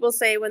what people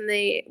say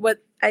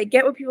I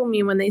get what people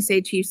mean when they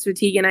say Chiefs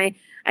fatigue, and I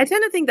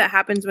tend to think that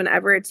happens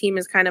whenever a team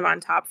is kind of on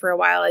top for a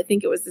while. I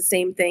think it was the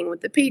same thing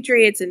with the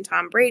Patriots and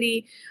Tom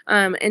Brady.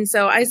 And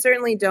so I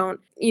certainly don't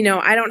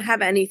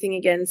have anything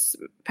against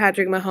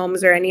Patrick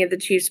Mahomes or any of the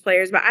Chiefs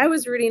players, but I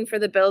was rooting for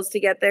the Bills to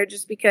get there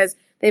just because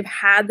they've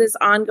had this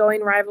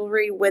ongoing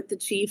rivalry with the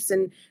Chiefs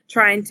and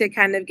trying to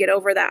kind of get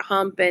over that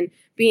hump. And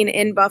being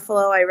in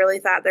Buffalo, I really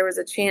thought there was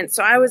a chance.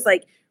 So I was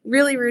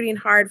really rooting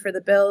hard for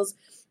the Bills.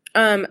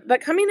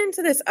 But coming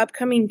into this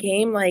upcoming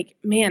game,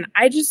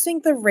 I just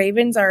think the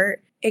Ravens are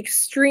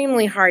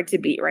extremely hard to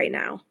beat right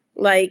now.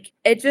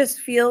 It just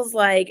feels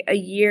like a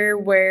year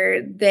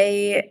where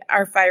they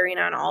are firing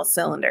on all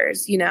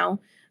cylinders,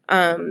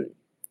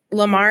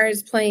 Lamar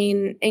is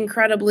playing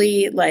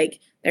incredibly,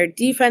 their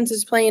defense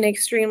is playing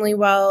extremely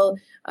well.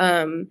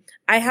 I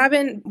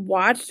haven't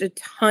watched a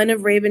ton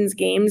of Ravens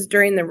games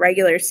during the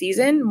regular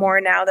season,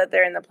 more now that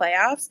they're in the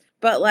playoffs.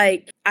 But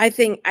I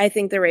think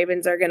the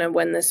Ravens are going to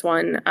win this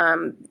one.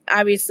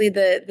 Obviously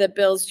the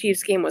Bills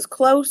Chiefs game was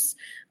close.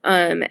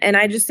 And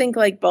I just think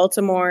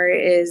Baltimore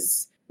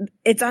it's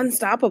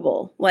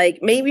unstoppable.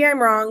 Maybe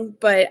I'm wrong,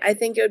 but I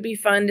think it would be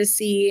fun to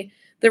see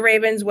the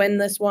Ravens win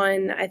this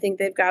one. I think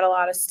they've got a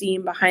lot of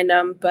steam behind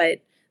them, but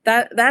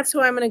that's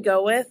who I'm going to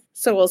go with.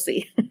 So we'll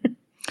see.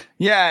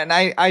 Yeah. And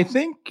I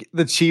think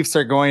the Chiefs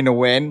are going to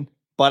win,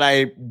 but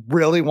I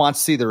really want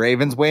to see the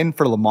Ravens win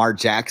for Lamar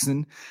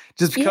Jackson,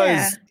 just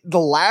because the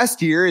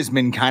last year has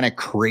been kind of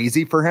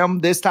crazy for him.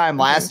 This time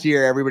last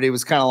year, everybody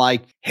was kind of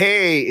like,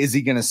 hey, is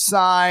he going to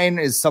sign?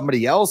 Is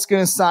somebody else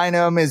going to sign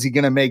him? Is he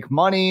going to make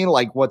money?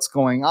 What's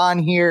going on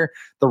here?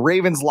 The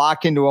Ravens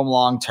lock into him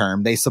long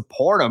term. They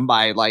support him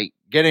by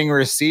getting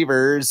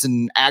receivers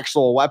and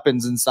actual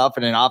weapons and stuff,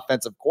 and an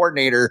offensive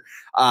coordinator,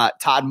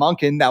 Todd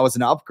Monken. That was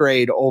an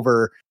upgrade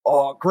over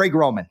Greg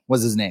Roman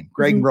was his name.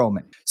 Greg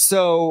Roman.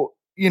 So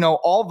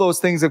all those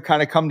things have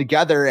kind of come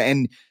together,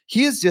 and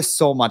he is just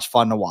so much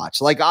fun to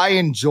watch. Like, I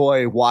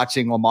enjoy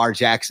watching Lamar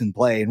Jackson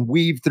play and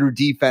weave through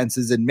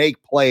defenses and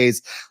make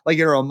plays. Like,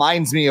 it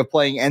reminds me of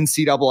playing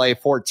NCAA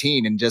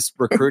 14 and just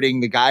recruiting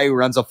the guy who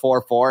runs a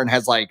 4.4 and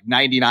has like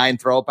 99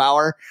 throw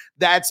power.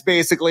 That's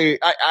basically,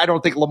 I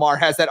don't think Lamar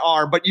has that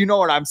arm, but you know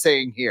what I'm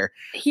saying here.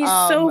 He's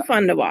so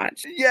fun to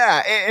watch.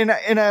 Yeah.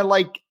 And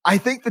I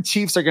think the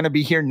Chiefs are going to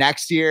be here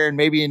next year and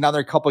maybe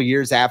another couple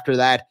years after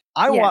that.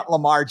 I want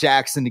Lamar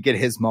Jackson to get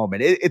his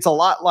moment. It's a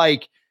lot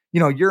like,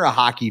 you're a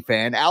hockey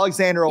fan.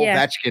 Alexander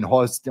Ovechkin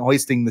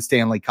hoisting the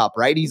Stanley Cup,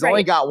 right? He's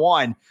only got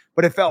one,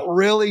 but it felt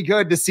really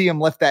good to see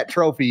him lift that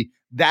trophy.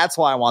 That's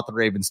why I want the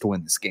Ravens to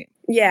win this game.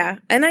 Yeah.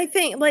 And I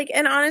think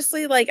and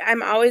honestly,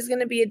 I'm always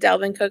going to be a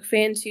Dalvin Cook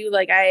fan too.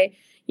 I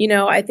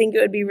think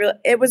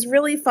it was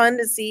really fun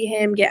to see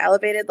him get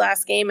elevated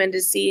last game and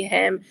to see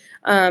him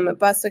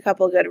bust a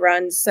couple good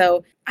runs.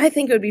 So I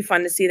think it would be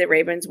fun to see the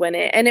Ravens win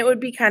it. And it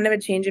would be kind of a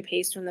change of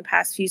pace from the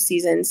past few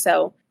seasons.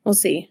 So we'll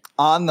see.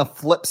 On the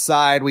flip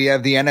side, we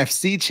have the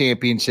NFC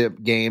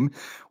Championship game,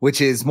 which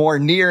is more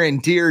near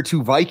and dear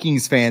to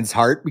Vikings fans'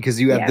 heart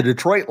because you have the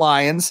Detroit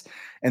Lions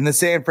and the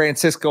San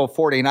Francisco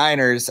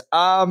 49ers.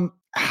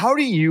 How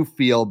do you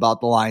feel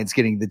about the Lions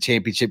getting the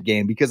championship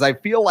game? Because I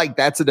feel like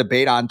that's a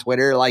debate on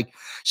Twitter. Like,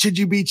 should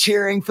you be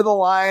cheering for the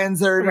Lions?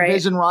 They're a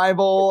division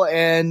rival.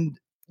 And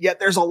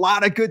yet there's a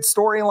lot of good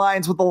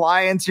storylines with the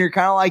Lions. And you're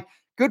kind of like,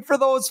 good for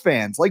those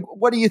fans. Like,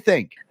 what do you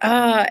think?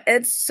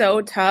 It's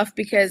so tough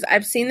because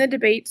I've seen the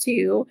debate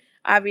too,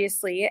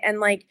 obviously.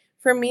 And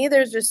for me,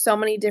 there's just so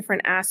many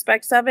different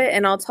aspects of it.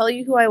 And I'll tell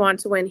you who I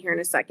want to win here in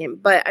a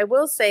second. But I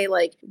will say,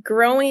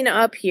 growing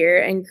up here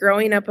and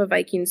growing up a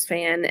Vikings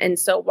fan, and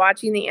so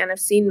watching the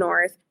NFC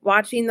North,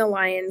 watching the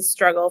Lions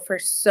struggle for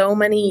so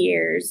many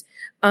years,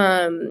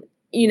 and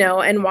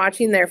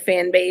watching their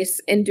fan base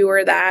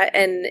endure that.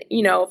 And,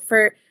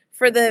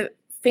 for the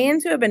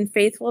fans who have been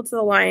faithful to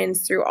the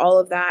Lions through all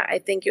of that, I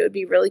think it would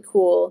be really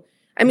cool.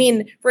 I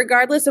mean,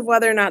 regardless of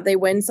whether or not they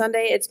win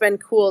Sunday, it's been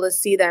cool to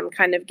see them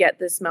kind of get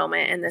this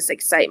moment and this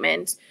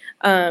excitement.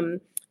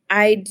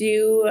 I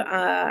do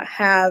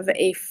have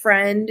a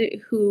friend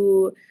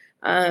who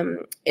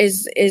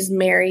is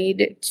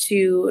married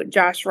to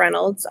Josh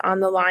Reynolds on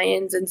the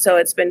Lions. And so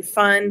it's been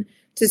fun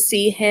to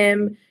see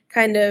him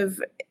kind of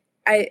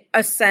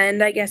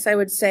ascend, I guess I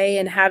would say,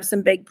 and have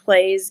some big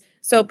plays.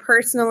 So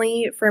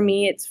personally, for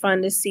me, it's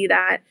fun to see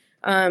that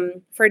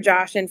for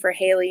Josh and for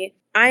Haley.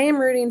 I am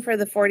rooting for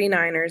the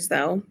 49ers,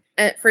 though,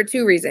 for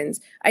two reasons.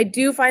 I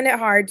do find it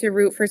hard to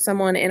root for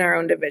someone in our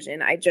own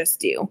division. I just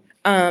do.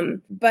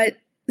 But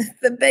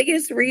the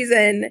biggest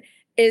reason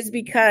is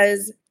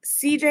because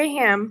CJ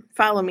Ham,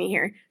 follow me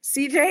here.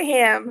 CJ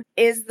Ham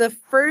is the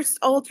first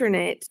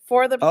alternate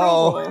for the Pro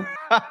Bowl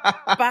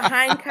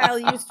behind Kyle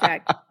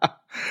Juszczyk.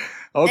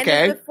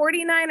 Okay. And if the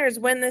 49ers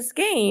win this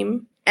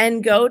game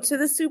and go to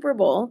the Super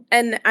Bowl,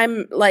 and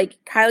I'm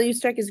like, Kyle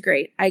Juszczyk is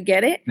great. I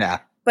get it. Yeah.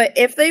 But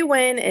if they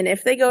win and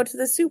if they go to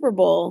the Super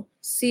Bowl,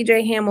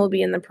 CJ Ham will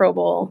be in the Pro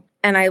Bowl.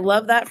 And I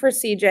love that for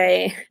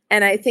CJ.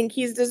 And I think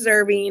he's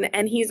deserving.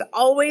 And he's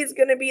always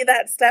going to be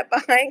that step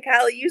behind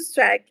Kyle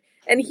Juszczyk.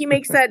 And he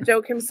makes that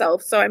joke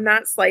himself. So I'm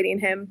not slighting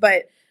him.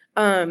 But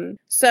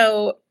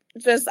so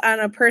just on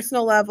a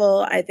personal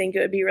level, I think it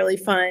would be really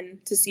fun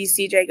to see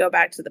CJ go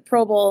back to the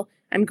Pro Bowl.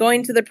 I'm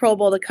going to the Pro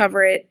Bowl to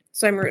cover it.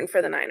 So I'm rooting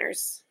for the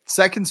Niners.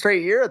 Second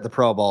straight year at the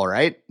Pro Bowl,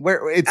 right?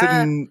 Where it's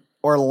in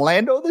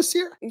Orlando this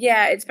year?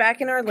 Yeah, it's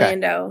back in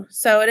Orlando. Okay.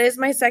 So it is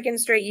my second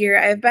straight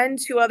year. I've been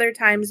 2 other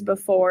times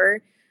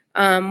before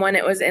when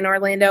it was in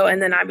Orlando.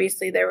 And then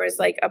obviously there was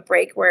a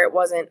break where it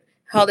wasn't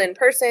held in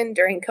person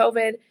during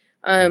COVID.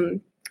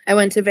 I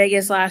went to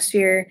Vegas last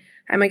year.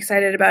 I'm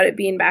excited about it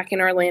being back in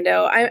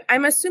Orlando.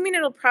 I'm assuming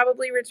it'll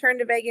probably return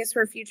to Vegas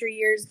for future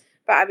years.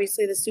 But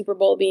obviously the Super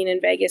Bowl being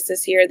in Vegas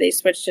this year, they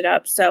switched it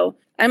up. So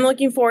I'm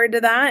looking forward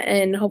to that.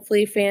 And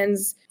hopefully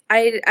fans...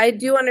 I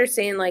do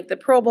understand the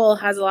Pro Bowl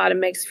has a lot of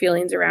mixed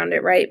feelings around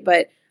it, right?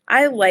 But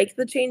I like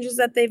the changes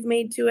that they've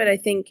made to it. I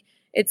think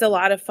it's a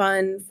lot of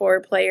fun for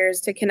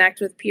players to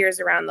connect with peers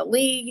around the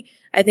league.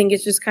 I think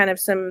it's just kind of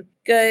some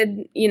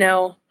good,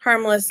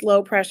 harmless,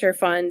 low pressure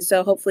fun.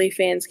 So hopefully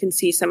fans can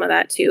see some of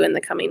that too in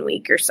the coming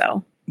week or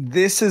so.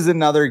 This is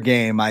another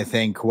game, I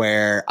think,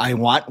 where I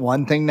want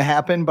one thing to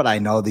happen, but I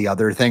know the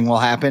other thing will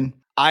happen.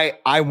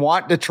 I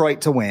want Detroit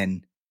to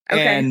win.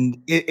 Okay. And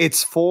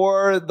it's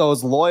for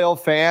those loyal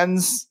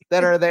fans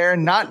that are there,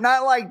 not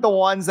like the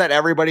ones that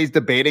everybody's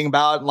debating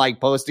about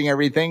and posting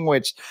everything,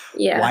 which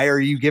why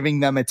are you giving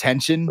them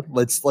attention?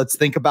 Let's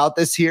think about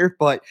this here.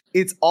 But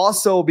it's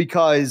also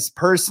because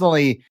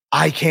personally,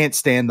 I can't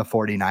stand the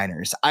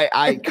 49ers.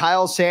 I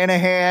Kyle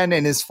Shanahan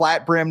and his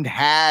flat brimmed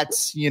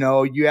hats, you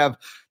have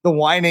the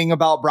whining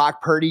about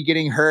Brock Purdy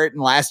getting hurt in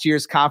last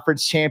year's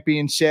conference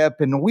championship.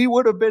 And we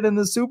would have been in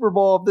the Super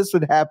Bowl if this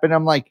would happen.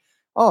 I'm like,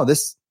 oh,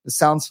 this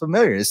sounds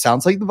familiar. It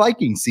sounds like the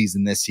Vikings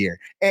season this year.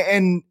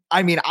 And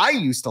I mean, I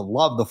used to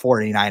love the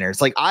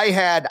 49ers.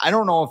 I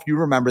don't know if you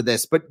remember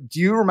this, but do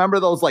you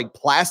remember those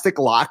plastic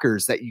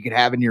lockers that you could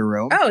have in your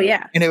room? Oh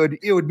yeah. And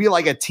it would be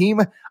like a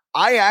team.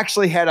 I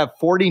actually had a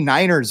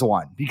 49ers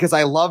one because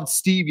I loved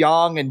Steve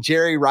Young and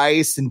Jerry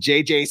Rice and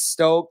JJ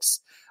Stokes,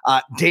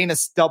 Dana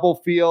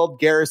Stubblefield,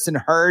 Garrison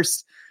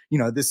Hurst.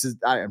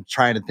 I'm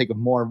trying to think of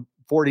more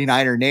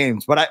 49er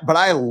names, but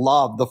I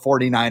love the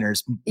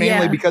 49ers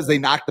mainly because they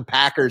knocked the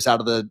Packers out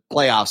of the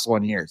playoffs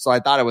one year. So I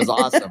thought it was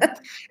awesome.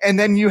 And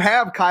then you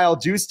have Kyle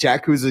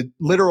Juszczyk, who's a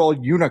literal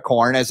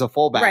unicorn as a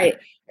fullback, right?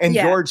 And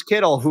George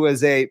Kittle, who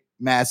is a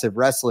massive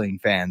wrestling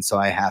fan. So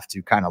I have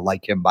to kind of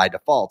like him by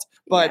default.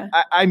 But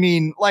I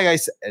mean, like I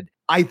said,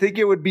 I think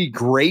it would be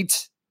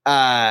great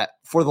for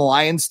the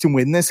Lions to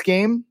win this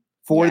game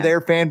for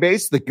their fan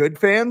base, the good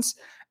fans.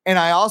 And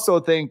I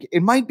also think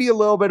it might be a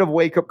little bit of a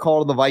wake up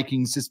call to the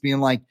Vikings, just being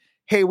like,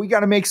 hey, we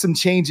got to make some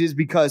changes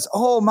because,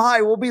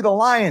 we'll be the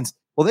Lions.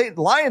 Well, the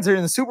Lions are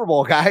in the Super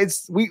Bowl,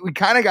 guys. We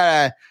kind of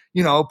got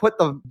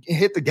to,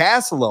 hit the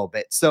gas a little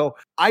bit. So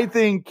I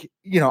think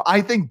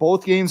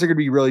both games are going to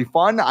be really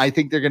fun. I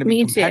think they're going to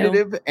be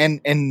competitive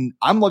and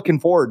I'm looking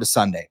forward to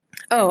Sunday.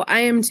 Oh, I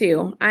am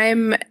too.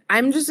 I'm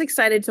just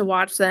excited to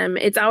watch them.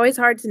 It's always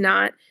hard to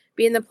not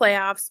be in the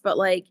playoffs, but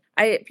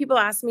people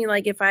ask me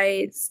if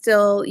I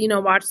still,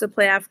 watch the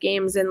playoff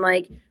games, and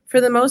for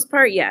the most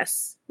part,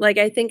 yes.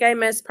 I think I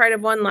missed part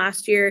of one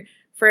last year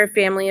for a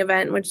family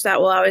event, which that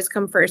will always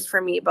come first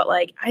for me. But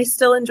I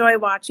still enjoy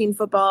watching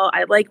football.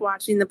 I like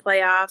watching the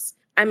playoffs.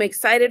 I'm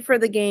excited for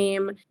the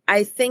game.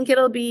 I think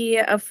it'll be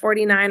a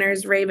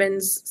 49ers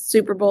Ravens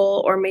Super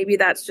Bowl, or maybe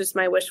that's just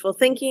my wishful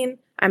thinking.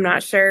 I'm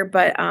not sure,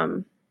 but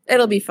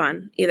it'll be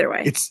fun either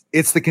way.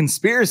 It's the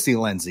conspiracy,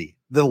 Lindsey.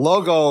 The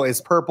logo is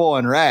purple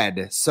and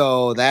red.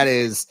 So that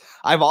is,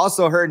 I've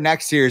also heard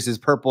next year's is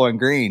purple and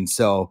green.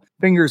 So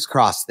fingers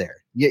crossed there.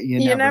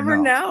 You never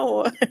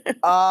know.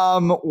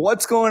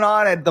 What's going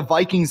on at the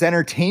Vikings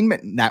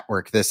Entertainment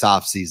Network this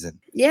offseason?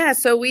 Yeah,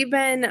 so we've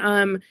been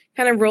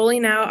kind of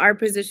rolling out our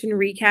position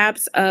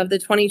recaps of the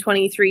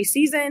 2023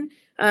 season,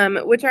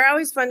 which are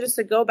always fun just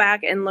to go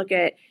back and look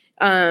at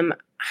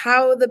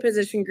how the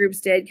position groups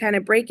did, kind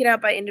of break it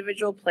out by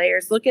individual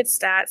players, look at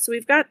stats. So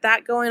we've got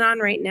that going on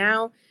right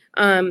now.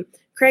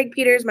 Craig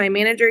Peters, my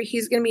manager,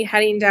 he's going to be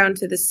heading down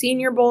to the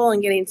Senior Bowl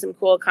and getting some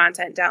cool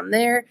content down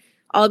there.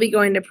 I'll be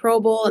going to Pro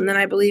Bowl, and then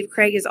I believe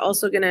Craig is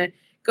also going to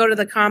go to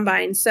the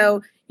Combine.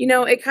 So,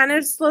 it kind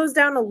of slows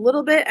down a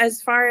little bit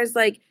as far as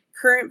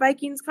current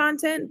Vikings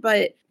content,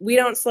 but we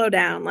don't slow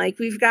down.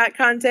 We've got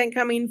content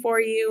coming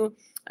for you,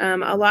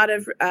 a lot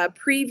of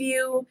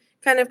preview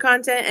kind of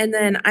content. And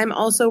then I'm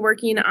also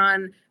working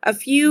on a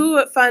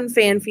few fun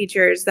fan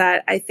features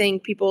that I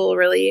think people will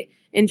really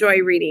enjoy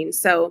reading.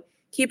 So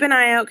keep an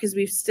eye out because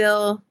we're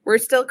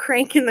still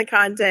cranking the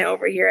content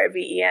over here at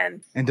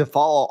VEN. And to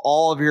follow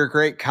all of your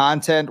great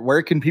content,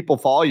 where can people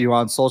follow you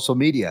on social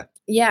media?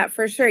 Yeah,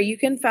 for sure. You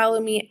can follow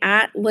me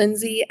at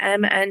Lindsey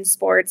MN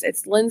Sports.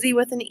 It's Lindsey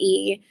with an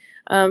E.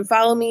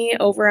 Follow me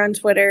over on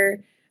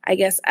Twitter. I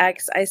guess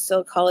X. I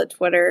still call it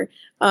Twitter.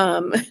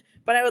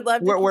 But I would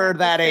love to. We're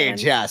that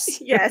age,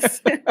 yes.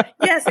 Yes.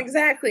 Yes,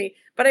 exactly.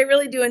 But I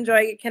really do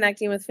enjoy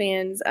connecting with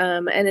fans.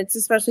 And it's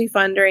especially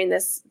fun during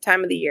this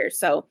time of the year.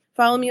 So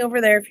follow me over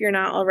there if you're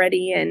not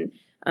already.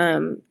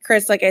 And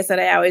Chris, like I said,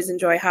 I always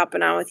enjoy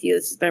hopping on with you.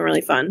 This has been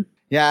really fun.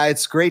 Yeah,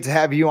 it's great to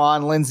have you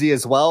on, Lindsey,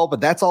 as well.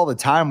 But that's all the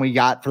time we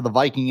got for the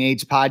Viking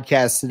Age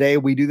podcast today.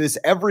 We do this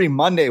every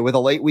Monday with a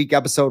late week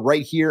episode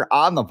right here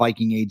on the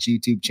Viking Age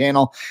YouTube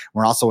channel.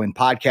 We're also in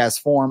podcast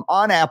form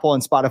on Apple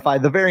and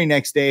Spotify the very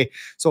next day.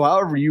 So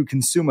however you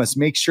consume us,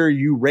 make sure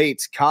you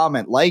rate,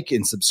 comment, like,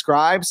 and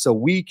subscribe so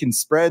we can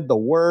spread the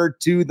word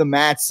to the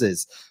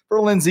masses. For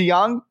Lindsey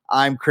Young,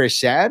 I'm Chris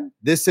Shad.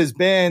 This has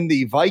been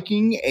the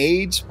Viking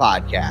Age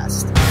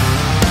podcast.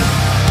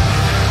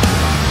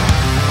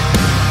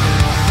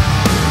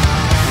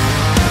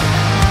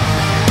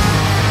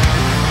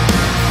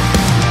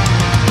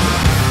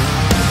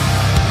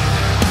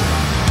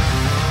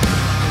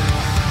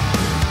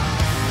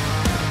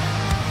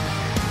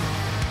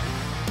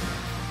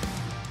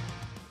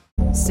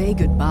 Say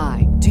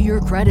goodbye to your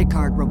credit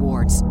card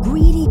rewards.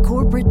 Greedy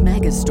corporate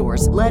mega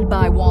stores, led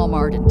by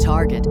Walmart and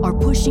Target, are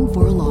pushing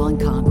for a law in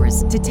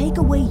Congress to take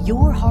away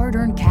your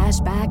hard-earned cash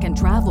back and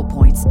travel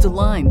points to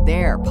line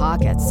their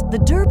pockets. The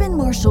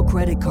Durbin-Marshall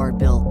credit card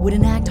bill would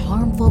enact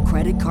harmful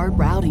credit card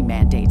routing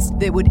mandates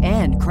that would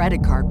end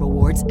credit card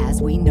rewards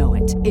as we know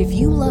it. If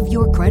you love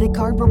your credit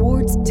card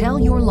rewards, tell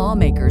your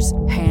lawmakers,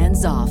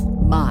 hands off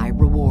my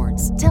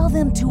rewards. Tell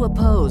them to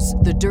oppose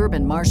the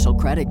Durbin-Marshall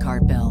credit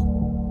card bill.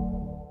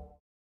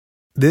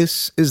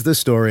 This is the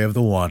story of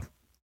the one.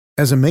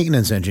 As a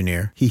maintenance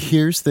engineer, he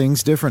hears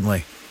things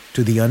differently.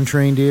 To the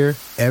untrained ear,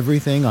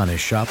 everything on his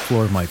shop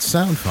floor might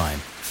sound fine,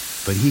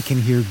 but he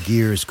can hear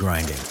gears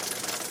grinding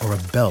or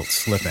a belt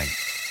slipping.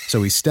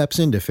 So he steps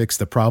in to fix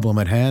the problem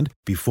at hand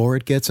before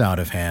it gets out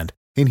of hand.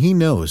 And he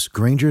knows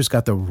Grainger's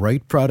got the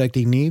right product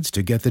he needs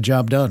to get the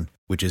job done,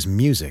 which is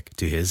music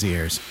to his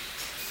ears.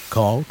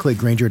 Call, click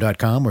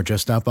Grainger.com, or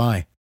just stop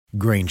by.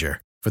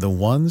 Grainger, for the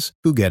ones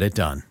who get it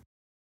done.